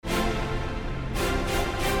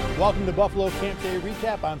Welcome to Buffalo Camp Day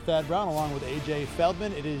Recap. I'm Thad Brown along with AJ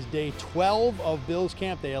Feldman. It is day 12 of Bills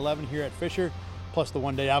Camp, day 11 here at Fisher, plus the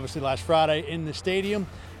one day, obviously, last Friday in the stadium.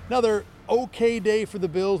 Another okay day for the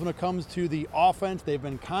Bills when it comes to the offense. They've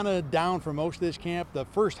been kind of down for most of this camp. The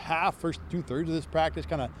first two-thirds of this practice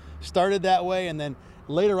kind of started that way, and then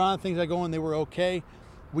later on things got going, they were okay.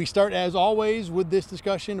 We start, as always, with this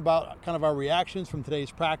discussion about kind of our reactions from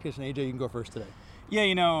today's practice, and AJ, you can go first today. Yeah,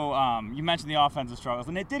 you mentioned the offensive struggles,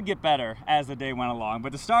 and it did get better as the day went along.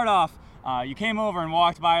 But to start off, you came over and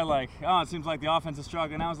walked by like, oh, it seems like the offense is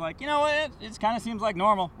struggling. And I was like, you know what? It kind of seems like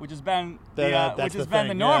normal, which has been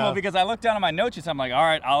the normal because I looked down at my note sheets. I'm like, all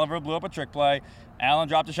right, Oliver blew up a trick play. Allen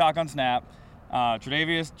dropped a shotgun snap. Trey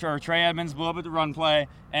Edmonds blew up at the run play,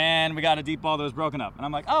 and we got a deep ball that was broken up. And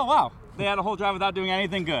I'm like, oh, wow. They had a whole drive without doing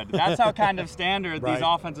anything good. That's how kind of standard these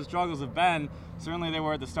offensive struggles have been. Certainly they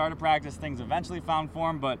were at the start of practice. Things eventually found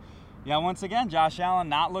form. But, yeah, once again, Josh Allen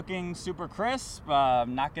not looking super crisp,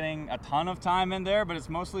 not getting a ton of time in there. But it's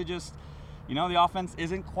mostly just, the offense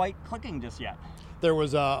isn't quite clicking just yet. There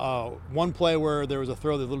was one play where there was a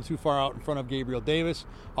throw that was a little too far out in front of Gabriel Davis,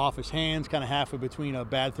 off his hands, kind of halfway between a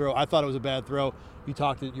bad throw. I thought it was a bad throw. You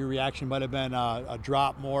talked that your reaction might have been a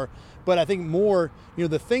drop more. But I think more,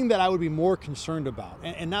 the thing that I would be more concerned about,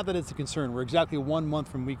 and not that it's a concern, we're exactly 1 month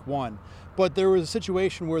from week one, but there was a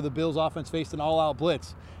situation where the Bills offense faced an all-out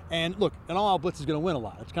blitz. And look, an all-out blitz is going to win a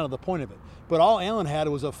lot. That's kind of the point of it. But all Allen had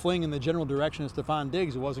was a fling in the general direction of Stephon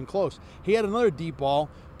Diggs. It wasn't close. He had another deep ball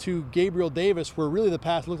to Gabriel Davis where really the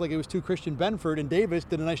pass looked like it was to Christian Benford, and Davis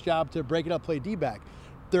did a nice job to break it up, play D-back.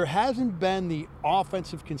 There hasn't been the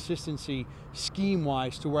offensive consistency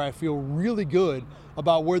scheme-wise to where I feel really good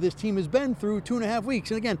about where this team has been through 2.5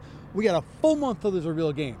 weeks. And again, we got a full month till there's a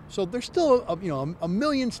real game. So there's still a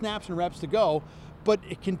million snaps and reps to go. But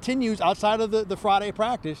it continues, outside of the Friday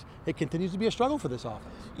practice, it continues to be a struggle for this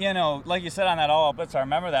offense. Like you said on that all-out blitz, I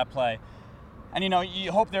remember that play. And,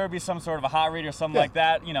 you hope there would be some sort of a hot read or something like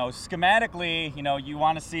that. Schematically, you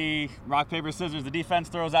want to see rock, paper, scissors. The defense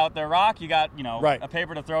throws out their rock. You got, a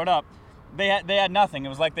paper to throw it up. They had nothing. It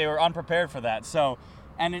was like they were unprepared for that. So,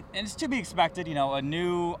 and it's to be expected, a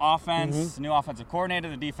new offense, new offensive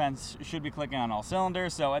coordinator. The defense should be clicking on all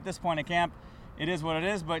cylinders. So at this point in camp, it is what it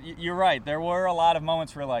is, but you're right. There were a lot of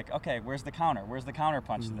moments where like, okay, where's the counter? Where's the counter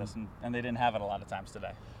punch to this? And they didn't have it a lot of times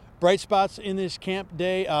today. Bright spots in this camp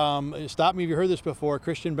day. Stop me if you heard this before.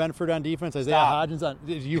 Christian Benford on defense. Isaiah Hodgins on.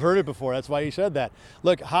 You've heard it before. That's why you said that.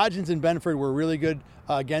 Look, Hodgins and Benford were really good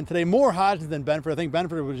again today. More Hodgins than Benford. I think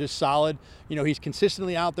Benford was just solid. He's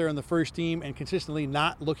consistently out there in the first team and consistently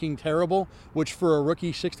not looking terrible, which for a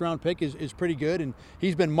rookie 6th-round pick is pretty good. And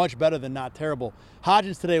he's been much better than not terrible.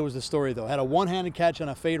 Hodgins today was the story, though. Had a one-handed catch on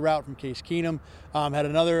a fade route from Case Keenum. Had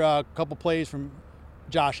another couple plays from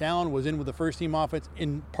Josh Allen, was in with the first-team offense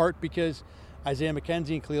in part because Isaiah McKenzie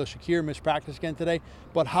and Khalil Shakir missed practice again today.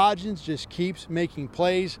 But Hodgins just keeps making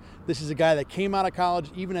plays. This is a guy that came out of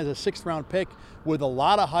college, even as a 6th-round pick, with a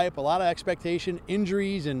lot of hype, a lot of expectation.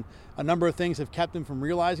 Injuries and a number of things have kept him from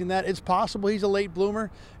realizing that. It's possible he's a late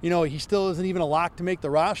bloomer. He still isn't even a lock to make the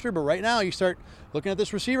roster. But right now, you start looking at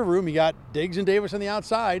this receiver room. You got Diggs and Davis on the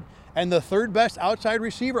outside. And the third best outside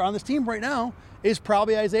receiver on this team right now is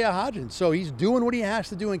probably Isaiah Hodgins. So he's doing what he has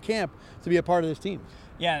to do in camp to be a part of this team.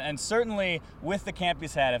 Yeah, and certainly with the camp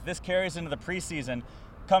he's had, if this carries into the preseason,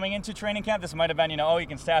 coming into training camp, this might have been, you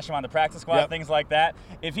can stash him on the practice squad, things like that.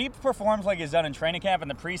 If he performs like he's done in training camp in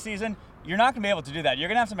the preseason, you're not going to be able to do that. You're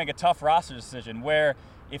going to have to make a tough roster decision where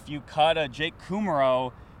if you cut a Jake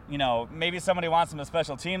Kumaro, maybe somebody wants him a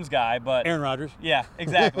special teams guy, but Aaron Rodgers. Yeah,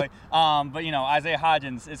 exactly. But Isaiah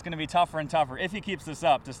Hodgins, it's going to be tougher and tougher if he keeps this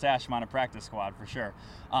up to stash him on a practice squad for sure.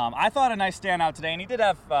 I thought a nice standout today, and he did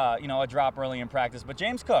have a drop early in practice. But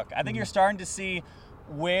James Cook, I think you're starting to see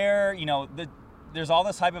where there's all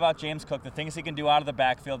this hype about James Cook, the things he can do out of the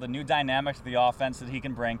backfield, the new dynamic to the offense that he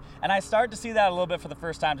can bring. And I started to see that a little bit for the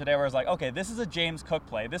first time today where I was like, okay, this is a James Cook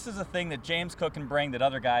play. This is a thing that James Cook can bring that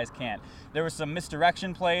other guys can't. There were some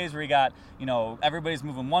misdirection plays where he got, everybody's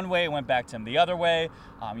moving one way, it went back to him the other way.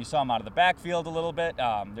 You saw him out of the backfield a little bit.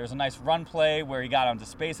 There's a nice run play where he got onto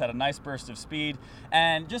space, had a nice burst of speed.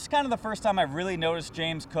 And just kind of the first time I really noticed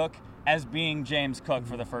James Cook as being James Cook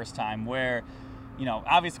for the first time where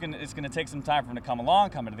obviously it's going to take some time for him to come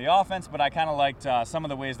into the offense, but I kind of liked some of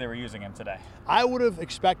the ways they were using him today. I would have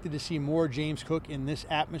expected to see more James Cook in this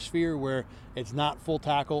atmosphere where it's not full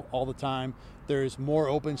tackle all the time. There's more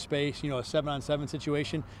open space, a 7-on-7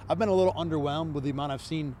 situation. I've been a little underwhelmed with the amount I've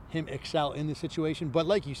seen him excel in this situation. But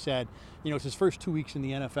like you said, it's his first 2 weeks in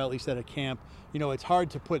the NFL, at least at a camp. It's hard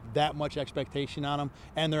to put that much expectation on him.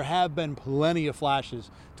 And there have been plenty of flashes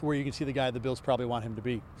to where you can see the guy the Bills probably want him to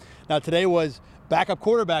be. Now, today was backup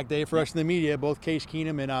quarterback day for us in the media. Both Case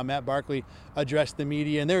Keenum and Matt Barkley addressed the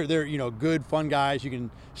media. And they're good, fun guys. You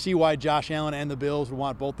can see why Josh Allen and the Bills would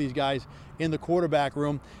want both these guys in the quarterback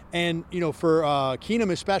room. And, for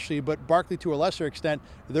Keenum especially, but Barkley to a lesser extent,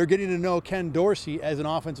 they're getting to know Ken Dorsey as an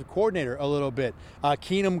offensive coordinator a little bit.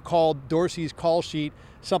 Keenum called Dorsey's call sheet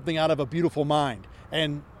something out of a beautiful mind.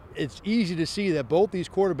 And it's easy to see that both these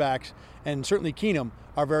quarterbacks, and certainly Keenum,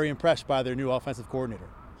 are very impressed by their new offensive coordinator.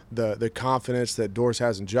 The confidence that Dorsey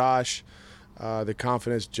has in Josh, the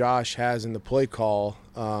confidence Josh has in the play call,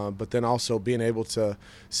 but then also being able to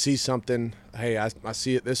see something, hey, I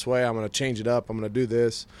see it this way, I'm going to change it up, I'm going to do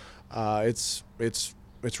this. It's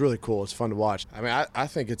really cool. It's fun to watch. I mean, I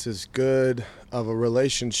think it's as good of a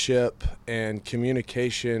relationship and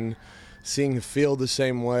communication, seeing the field the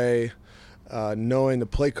same way, knowing the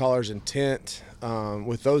play caller's intent.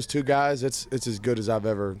 With those two guys, it's as good as I've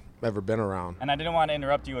ever been around. And I didn't want to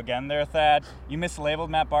interrupt you again there, Thad. You mislabeled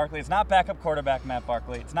Matt Barkley. It's not backup quarterback Matt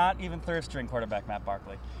Barkley. It's not even third-string quarterback Matt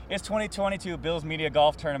Barkley. It's 2022 Bills Media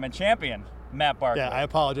Golf Tournament champion Matt Barkley. Yeah, I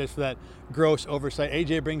apologize for that gross oversight.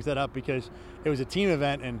 AJ brings that up because it was a team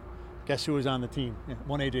event, and guess who was on the team?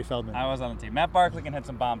 One AJ Feldman. I was on the team. Matt Barkley can hit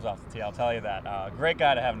some bombs off the tee, I'll tell you that. Great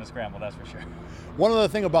guy to have in the scramble, that's for sure. One other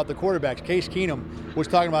thing about the quarterbacks, Case Keenum was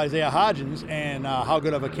talking about Isaiah Hodgins and how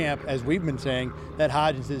good of a camp, as we've been saying, that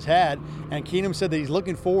Hodgins has had. And Keenum said that he's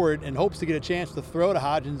looking forward and hopes to get a chance to throw to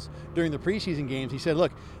Hodgins during the preseason games. He said,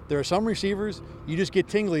 look, there are some receivers, you just get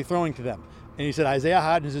tingly throwing to them. And he said Isaiah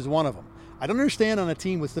Hodgins is one of them. I don't understand on a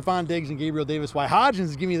team with Stephon Diggs and Gabriel Davis why Hodgins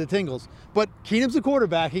is giving you the tingles, but Keenum's the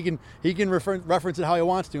quarterback. He can reference it how he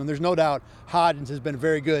wants to, and there's no doubt Hodgins has been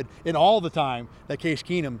very good in all the time that Case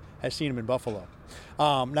Keenum has seen him in Buffalo.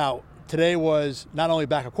 Now, today was not only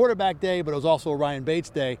backup quarterback day, but it was also a Ryan Bates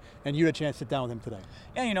day, and you had a chance to sit down with him today.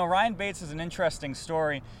 Yeah, Ryan Bates is an interesting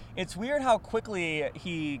story. It's weird how quickly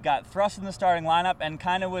he got thrust in the starting lineup and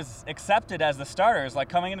kind of was accepted as the starter. It's like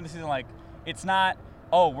coming into the season, like, it's not,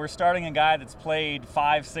 oh, we're starting a guy that's played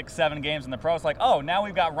 5, 6, 7 games in the pros. Like, oh, now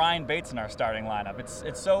we've got Ryan Bates in our starting lineup.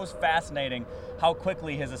 It's so fascinating how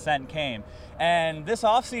quickly his ascent came. And this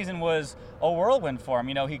offseason was a whirlwind for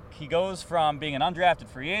him. He goes from being an undrafted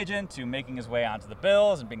free agent to making his way onto the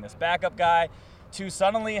Bills and being this backup guy to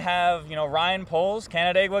suddenly have, Ryan Poles,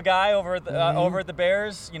 Canandaigua guy over at the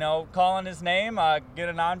Bears, calling his name, get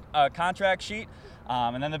a contract sheet.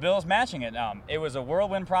 And then the Bills matching it. It was a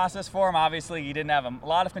whirlwind process for him. Obviously, he didn't have a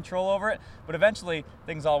lot of control over it, but eventually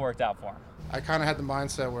things all worked out for him. I kind of had the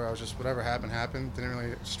mindset where I was just whatever happened. Didn't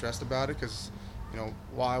really stress about it because,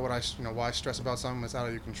 why stress about something that's out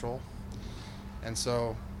of your control? And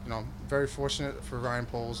so, very fortunate for Ryan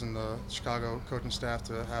Poles and the Chicago coaching staff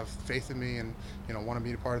to have faith in me and, want to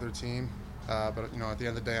be a part of their team. But at the end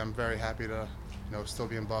of the day, I'm very happy to, still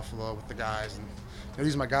be in Buffalo with the guys. And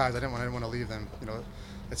these are my guys. I didn't want to leave them.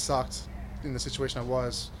 It sucked in the situation I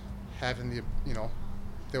was having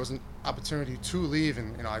there was an opportunity to leave,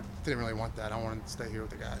 and I didn't really want that. I wanted to stay here with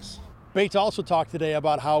the guys. Bates also talked today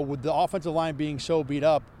about how with the offensive line being so beat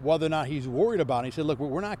up, whether or not he's worried about it. He said, look,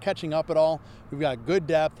 we're not catching up at all. We've got good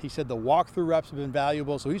depth. He said the walkthrough reps have been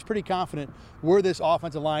valuable, so he's pretty confident where this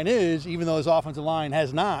offensive line is, even though this offensive line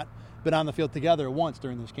has not been on the field together once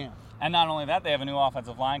during this camp. And not only that, they have a new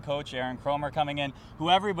offensive line coach, Aaron Cromer, coming in, who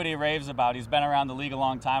everybody raves about. He's been around the league a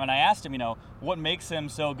long time, and I asked him, what makes him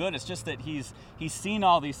so good? It's just that he's seen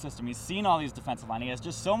all these systems, he's seen all these defensive line. He has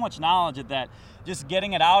just so much knowledge that just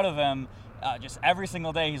getting it out of him, just every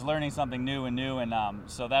single day he's learning something new, and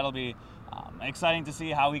so that'll be exciting to see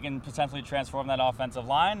how he can potentially transform that offensive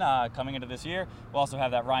line coming into this year. We'll also have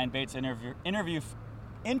that Ryan Bates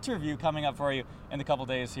interview coming up for you in a couple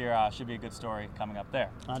days here. Should be a good story coming up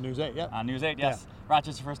there. On News 8, yeah. On News 8, yes. Yeah.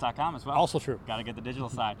 RochesterFirst.com as well. Also true. Got to get the digital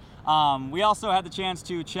side. We also had the chance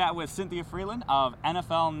to chat with Cynthia Frelund of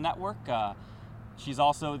NFL Network. She's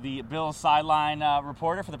also the Bills sideline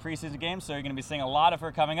reporter for the preseason games, so you're going to be seeing a lot of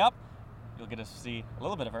her coming up. You'll get to see a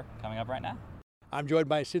little bit of her coming up right now. I'm joined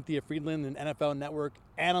by Cynthia Frelund, an NFL Network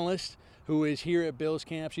analyst who is here at Bills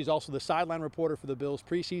camp. She's also the sideline reporter for the Bills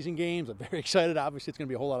preseason games. I'm very excited. Obviously, it's going to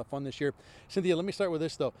be a whole lot of fun this year. Cynthia, let me start with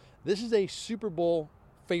this, though. This is a Super Bowl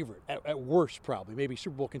favorite, at worst probably, maybe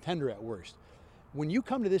Super Bowl contender at worst. When you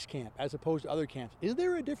come to this camp as opposed to other camps, is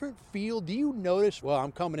there a different feel? Do you notice, well,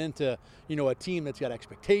 I'm coming into, a team that's got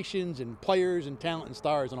expectations and players and talent and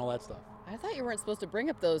stars and all that stuff? I thought you weren't supposed to bring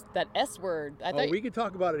up that S word. We could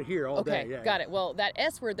talk about it here all day. Okay, got it. Well, that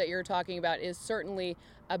S word that you're talking about is certainly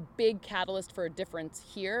a big catalyst for a difference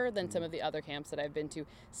here than some of the other camps that I've been to.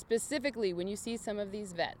 Specifically, when you see some of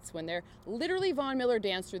these vets, when they're literally Von Miller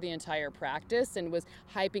danced through the entire practice and was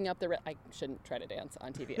hyping up I shouldn't try to dance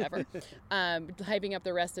on TV ever, hyping up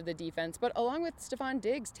the rest of the defense, but along with Stephon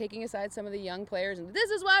Diggs taking aside some of the young players and this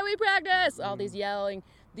is why we practice, all these yelling,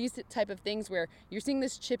 these type of things where you're seeing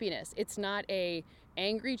this chippiness. It's not a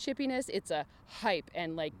angry chippiness, it's a hype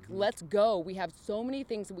and let's go. We have so many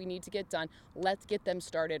things that we need to get done. Let's get them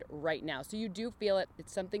started right now. So you do feel it.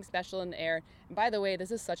 It's something special in the air. And by the way, this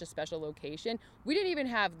is such a special location. We didn't even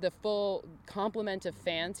have the full complement of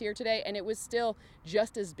fans here today, and it was still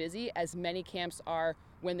just as busy as many camps are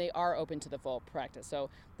when they are open to the full practice, so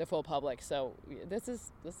the full public. So this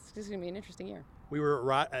is going to be an interesting year. We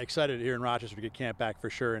were excited here in Rochester to get camp back for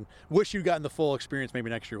sure, and wish you'd gotten the full experience. Maybe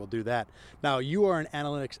next year we'll do that. Now, you are an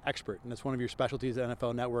analytics expert, and that's one of your specialties at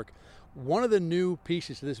NFL Network. One of the new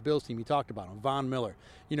pieces to this Bills team, you talked about him, Von Miller.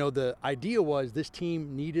 The idea was this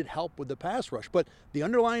team needed help with the pass rush, but the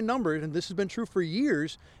underlying numbers, and this has been true for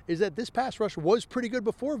years, is that this pass rush was pretty good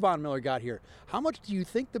before Von Miller got here. How much do you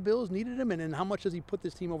think the Bills needed him, and how much does he put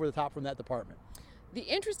this team over the top from that department? The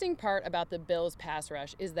interesting part about the Bills pass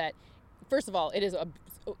rush is that, first of all,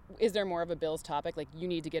 is there more of a Bills topic? You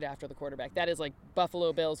need to get after the quarterback. That is like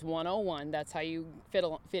Buffalo Bills 101. That's how you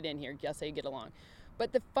fit in here. That's how you get along.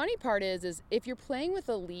 But the funny part is if you're playing with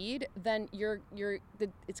a lead, then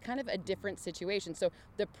it's kind of a different situation. So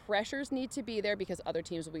the pressures need to be there because other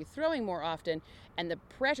teams will be throwing more often. And the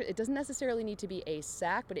pressure, it doesn't necessarily need to be a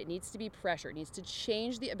sack, but it needs to be pressure. It needs to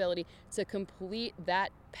change the ability to complete that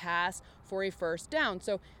pass for a first down.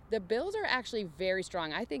 So the Bills are actually very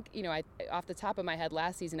strong. I think, off the top of my head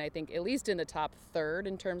last season, I think at least in the top third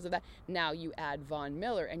in terms of that. Now you add Von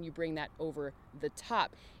Miller and you bring that over the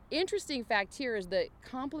top. Interesting fact here is the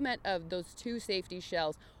complement of those two safety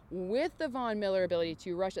shells with the Von Miller ability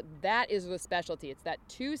to rush it. That is the specialty. It's that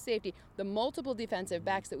two safety, the multiple defensive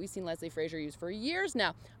backs that we've seen Leslie Frazier use for years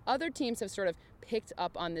now. Other teams have sort of picked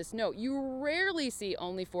up on this note. You rarely see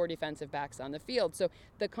only 4 defensive backs on the field. So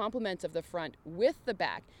the complement of the front with the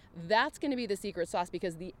back, that's going to be the secret sauce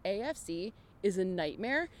because the AFC is a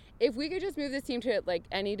nightmare. If we could just move this team to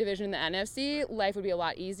any division in the NFC, life would be a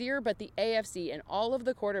lot easier. But the AFC and all of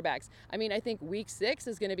the quarterbacks, I think week 6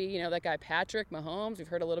 is going to be, that guy Patrick Mahomes. We've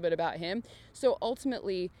heard a little bit about him. So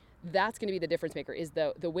ultimately, that's going to be the difference maker is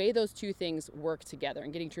the way those two things work together.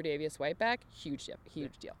 And getting Tre'Davious White back, huge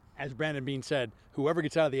deal. As Brandon Beane said, whoever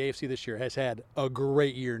gets out of the AFC this year has had a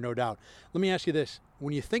great year, no doubt. Let me ask you this.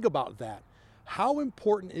 When you think about that, how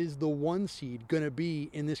important is the 1 seed going to be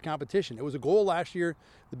in this competition? It was a goal last year.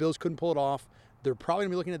 The Bills couldn't pull it off. They're probably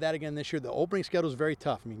going to be looking at that again this year. The opening schedule is very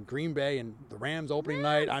tough. Green Bay and the Rams opening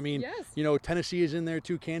night. Tennessee is in there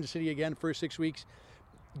too. Kansas City again for 6 weeks.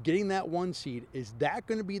 Getting that 1 seed, is that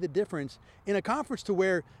going to be the difference in a conference to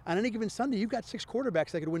where on any given Sunday you've got 6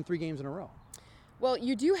 quarterbacks that could win 3 games in a row? Well,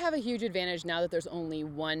 you do have a huge advantage now that there's only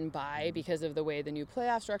 1 bye because of the way the new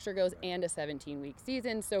playoff structure goes and a 17-week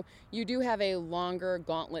season. So you do have a longer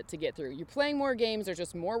gauntlet to get through. You're playing more games. There's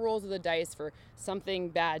just more rolls of the dice for something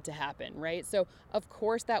bad to happen, right? So, of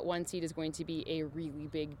course, that 1 seed is going to be a really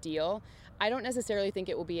big deal. I don't necessarily think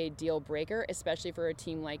it will be a deal breaker, especially for a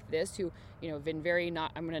team like this who, have been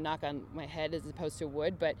I'm going to knock on my head as opposed to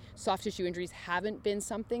wood, but soft tissue injuries haven't been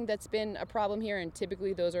something that's been a problem here. And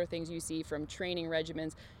typically those are things you see from training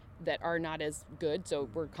regimens that are not as good. So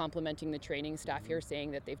we're complimenting the training staff here, saying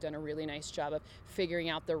that they've done a really nice job of figuring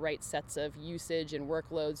out the right sets of usage and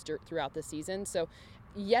workloads throughout the season. So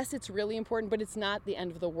yes, it's really important, but it's not the end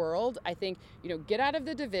of the world. I think, get out of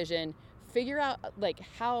the division, figure out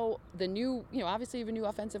how the new, obviously you have a new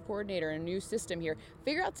offensive coordinator and a new system here.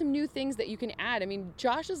 Figure out some new things that you can add.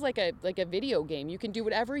 Josh is like a video game. You can do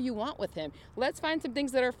whatever you want with him. Let's find some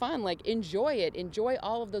things that are fun. Enjoy it. Enjoy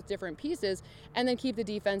all of those different pieces, and then keep the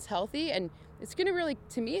defense healthy. And it's going to really,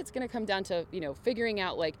 to me, it's going to come down to figuring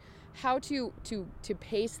out how to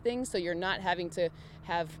pace things so you're not having to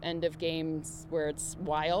have end of games where it's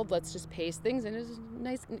wild. Let's just pace things and it's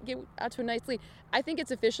nice, get out to a nice lead. I think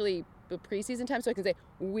it's officially the preseason time, so I can say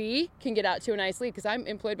we can get out to a nice lead because I'm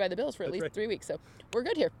employed by the Bills for at least 3 weeks, so we're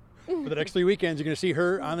good here. For the next 3 weekends, you're going to see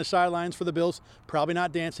her on the sidelines for the Bills. Probably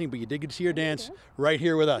not dancing, but you did get to see her dance right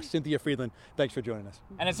here with us. Cynthia Frelund, thanks for joining us.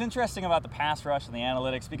 And it's interesting about the pass rush and the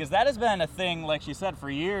analytics because that has been a thing, like she said, for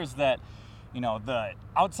years that the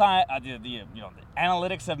outside, the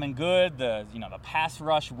analytics have been good. The pass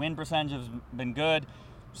rush win percentage has been good.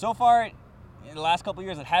 So far, in the last couple of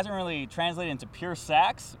years, it hasn't really translated into pure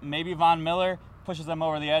sacks. Maybe Von Miller pushes them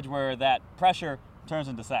over the edge where that pressure turns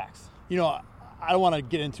into sacks. You know, I don't want to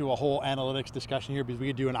get into a whole analytics discussion here because we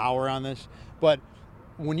could do an hour on this, but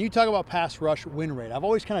when you talk about pass rush win rate, I've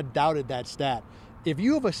always kind of doubted that stat. If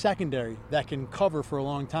you have a secondary that can cover for a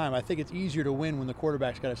long time, I think it's easier to win when the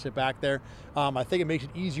quarterback's got to sit back there. I think it makes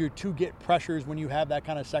it easier to get pressures when you have that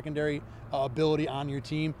kind of secondary ability on your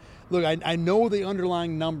team. Look, I know the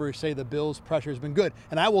underlying numbers say the Bills' pressure has been good,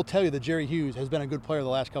 and I will tell you that Jerry Hughes has been a good player the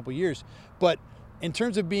last couple of years. But in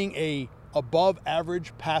terms of being a above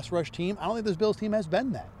average pass rush team, I don't think this Bills team has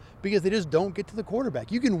been that, because they just don't get to the quarterback.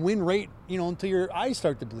 You can win rate, until your eyes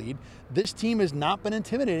start to bleed. This team has not been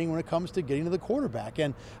intimidating when it comes to getting to the quarterback.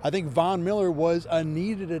 And I think Von Miller was a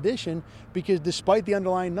needed addition because despite the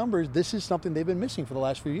underlying numbers, this is something they've been missing for the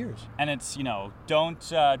last few years. And it's, don't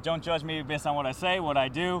judge me based on what I say, what I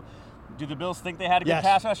do. Do the Bills think they had a good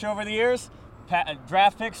pass rush over the years?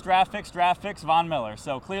 Draft picks, Von Miller.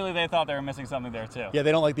 So clearly they thought they were missing something there too. Yeah,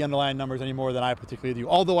 they don't like the underlying numbers any more than I particularly do.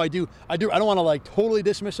 Although I don't want to totally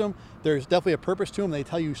dismiss them. There's definitely a purpose to them. They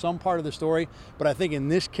tell you some part of the story, but I think in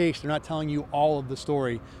this case they're not telling you all of the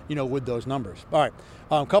story, with those numbers. All right,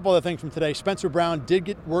 a couple other things from today. Spencer Brown did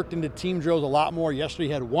get worked into team drills a lot more. Yesterday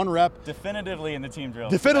he had 1 rep. Definitively in the team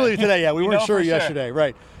drills. Definitively today, yeah. We weren't sure yesterday,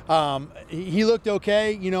 right. He looked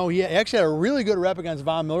okay. He actually had a really good rep against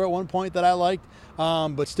Von Miller at one point that I liked,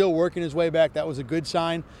 but still working his way back. That was a good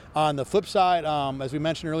sign. On the flip side, as we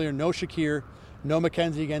mentioned earlier, no Shakir, no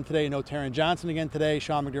McKenzie again today, no Taron Johnson again today.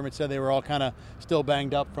 Sean McDermott said they were all kind of still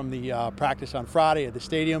banged up from the practice on Friday at the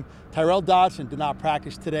stadium. Tyrell Dodson did not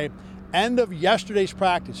practice today. End of yesterday's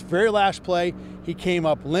practice, very last play, he came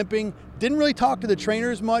up limping. Didn't really talk to the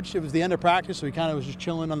trainers much. It was the end of practice, so he kind of was just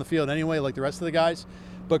chilling on the field anyway, like the rest of the guys.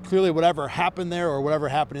 But clearly whatever happened there or whatever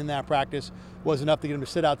happened in that practice was enough to get him to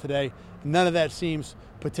sit out today. None of that seems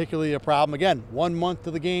particularly a problem. Again, 1 month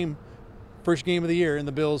to the game, first game of the year, and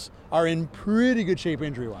the Bills are in pretty good shape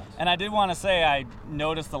injury-wise. And I did want to say I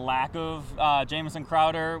noticed the lack of Jamison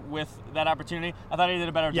Crowder with that opportunity. I thought he did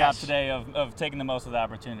a better job today of taking the most of the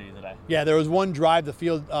opportunity today. Yeah, there was one drive the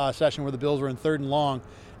field session where the Bills were in 3rd and long,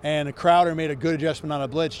 and Crowder made a good adjustment on a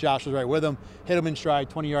blitz. Josh was right with him, hit him in stride,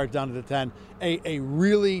 20 yards down to the 10. A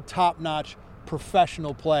really top-notch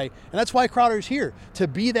professional play. And that's why Crowder's here, to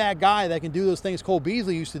be that guy that can do those things Cole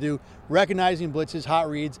Beasley used to do, recognizing blitzes, hot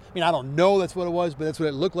reads. I don't know that's what it was, but that's what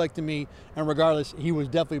it looked like to me. And regardless, he was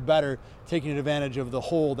definitely better taking advantage of the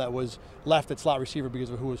hole that was left at slot receiver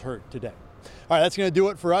because of who was hurt today. All right, that's going to do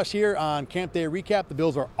it for us here on Camp Day Recap. The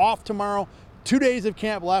Bills are off tomorrow. 2 days of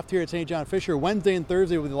camp left here at St. John Fisher. Wednesday and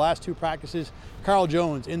Thursday were the last 2 practices. Carl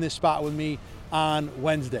Jones in this spot with me on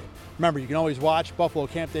Wednesday. Remember, you can always watch Buffalo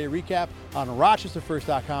Camp Day Recap on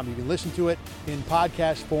RochesterFirst.com. You can listen to it in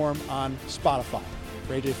podcast form on Spotify.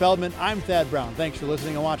 For AJ Feldman, I'm Thad Brown. Thanks for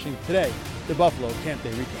listening and watching today, the Buffalo Camp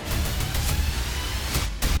Day Recap.